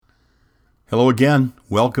Hello again.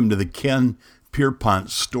 Welcome to the Ken Pierpont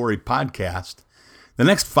Story Podcast. The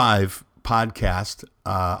next 5 podcasts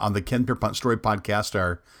on the Ken Pierpont Story Podcast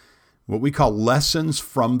are what we call Lessons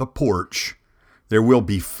from the Porch. There will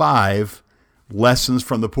be 5 lessons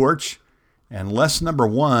from the porch. And lesson number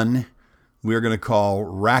 1, we are going to call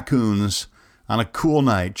Raccoons on a Cool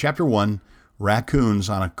Night. Chapter 1, Raccoons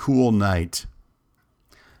on a Cool Night.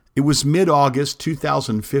 It was mid-August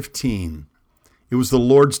 2015. It was the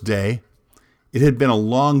Lord's Day. It had been a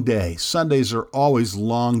long day. Sundays are always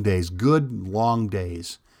long days, good long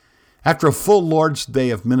days. After a full Lord's Day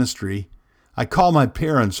of ministry, I call my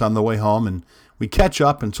parents on the way home and we catch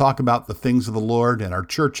up and talk about the things of the Lord and our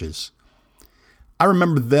churches. I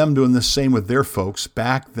remember them doing the same with their folks.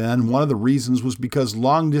 Back then, one of the reasons was because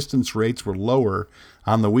long-distance rates were lower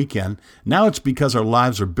on the weekend. Now it's because our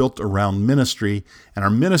lives are built around ministry and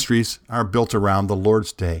our ministries are built around the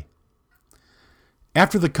Lord's Day.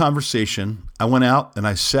 After the conversation, I went out and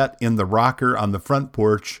I sat in the rocker on the front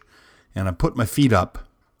porch and I put my feet up.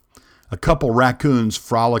 A couple raccoons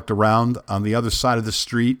frolicked around on the other side of the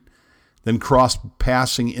street, then crossed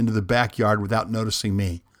passing into the backyard without noticing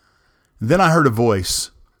me. And then I heard a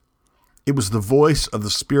voice. It was the voice of the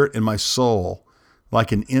Spirit in my soul,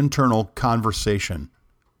 like an internal conversation.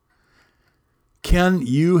 Ken,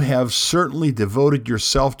 you have certainly devoted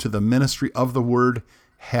yourself to the ministry of the Word,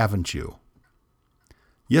 haven't you?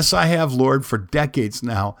 Yes, I have, Lord. For decades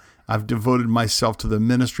now, I've devoted myself to the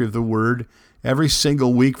ministry of the Word. Every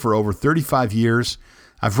single week for over 35 years,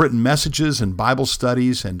 I've written messages and Bible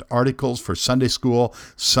studies and articles for Sunday school,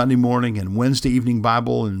 Sunday morning and Wednesday evening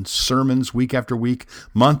Bible and sermons week after week,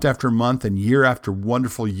 month after month, and year after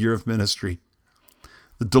wonderful year of ministry.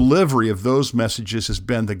 The delivery of those messages has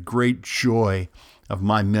been the great joy of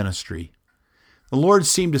my ministry. The Lord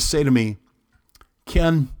seemed to say to me,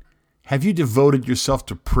 Ken, have you devoted yourself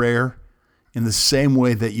to prayer in the same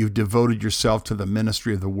way that you've devoted yourself to the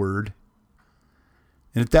ministry of the Word?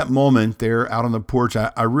 And at that moment there out on the porch,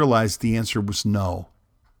 I realized the answer was no.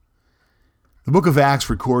 The book of Acts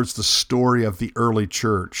records the story of the early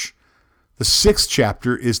church. The 6th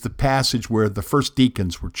chapter is the passage where the first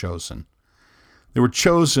deacons were chosen. They were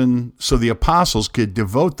chosen so the apostles could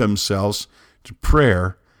devote themselves to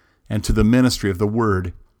prayer and to the ministry of the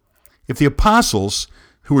Word. If the apostles,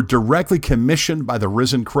 who were directly commissioned by the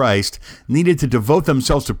risen Christ, needed to devote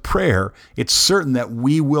themselves to prayer, it's certain that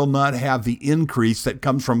we will not have the increase that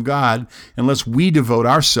comes from God unless we devote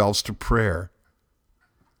ourselves to prayer.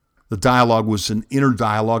 The dialogue was an inner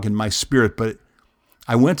dialogue in my spirit, but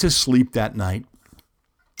I went to sleep that night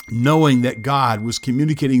knowing that God was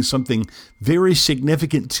communicating something very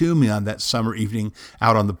significant to me on that summer evening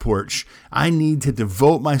out on the porch. I need to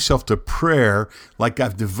devote myself to prayer like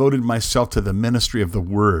I've devoted myself to the ministry of the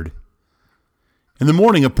Word. In the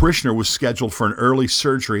morning, a parishioner was scheduled for an early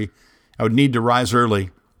surgery. I would need to rise early.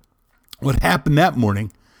 What happened that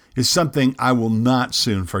morning is something I will not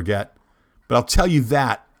soon forget, but I'll tell you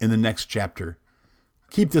that in the next chapter.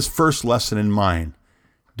 Keep this first lesson in mind.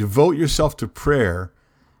 Devote yourself to prayer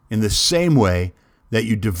in the same way that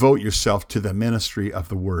you devote yourself to the ministry of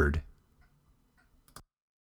the Word.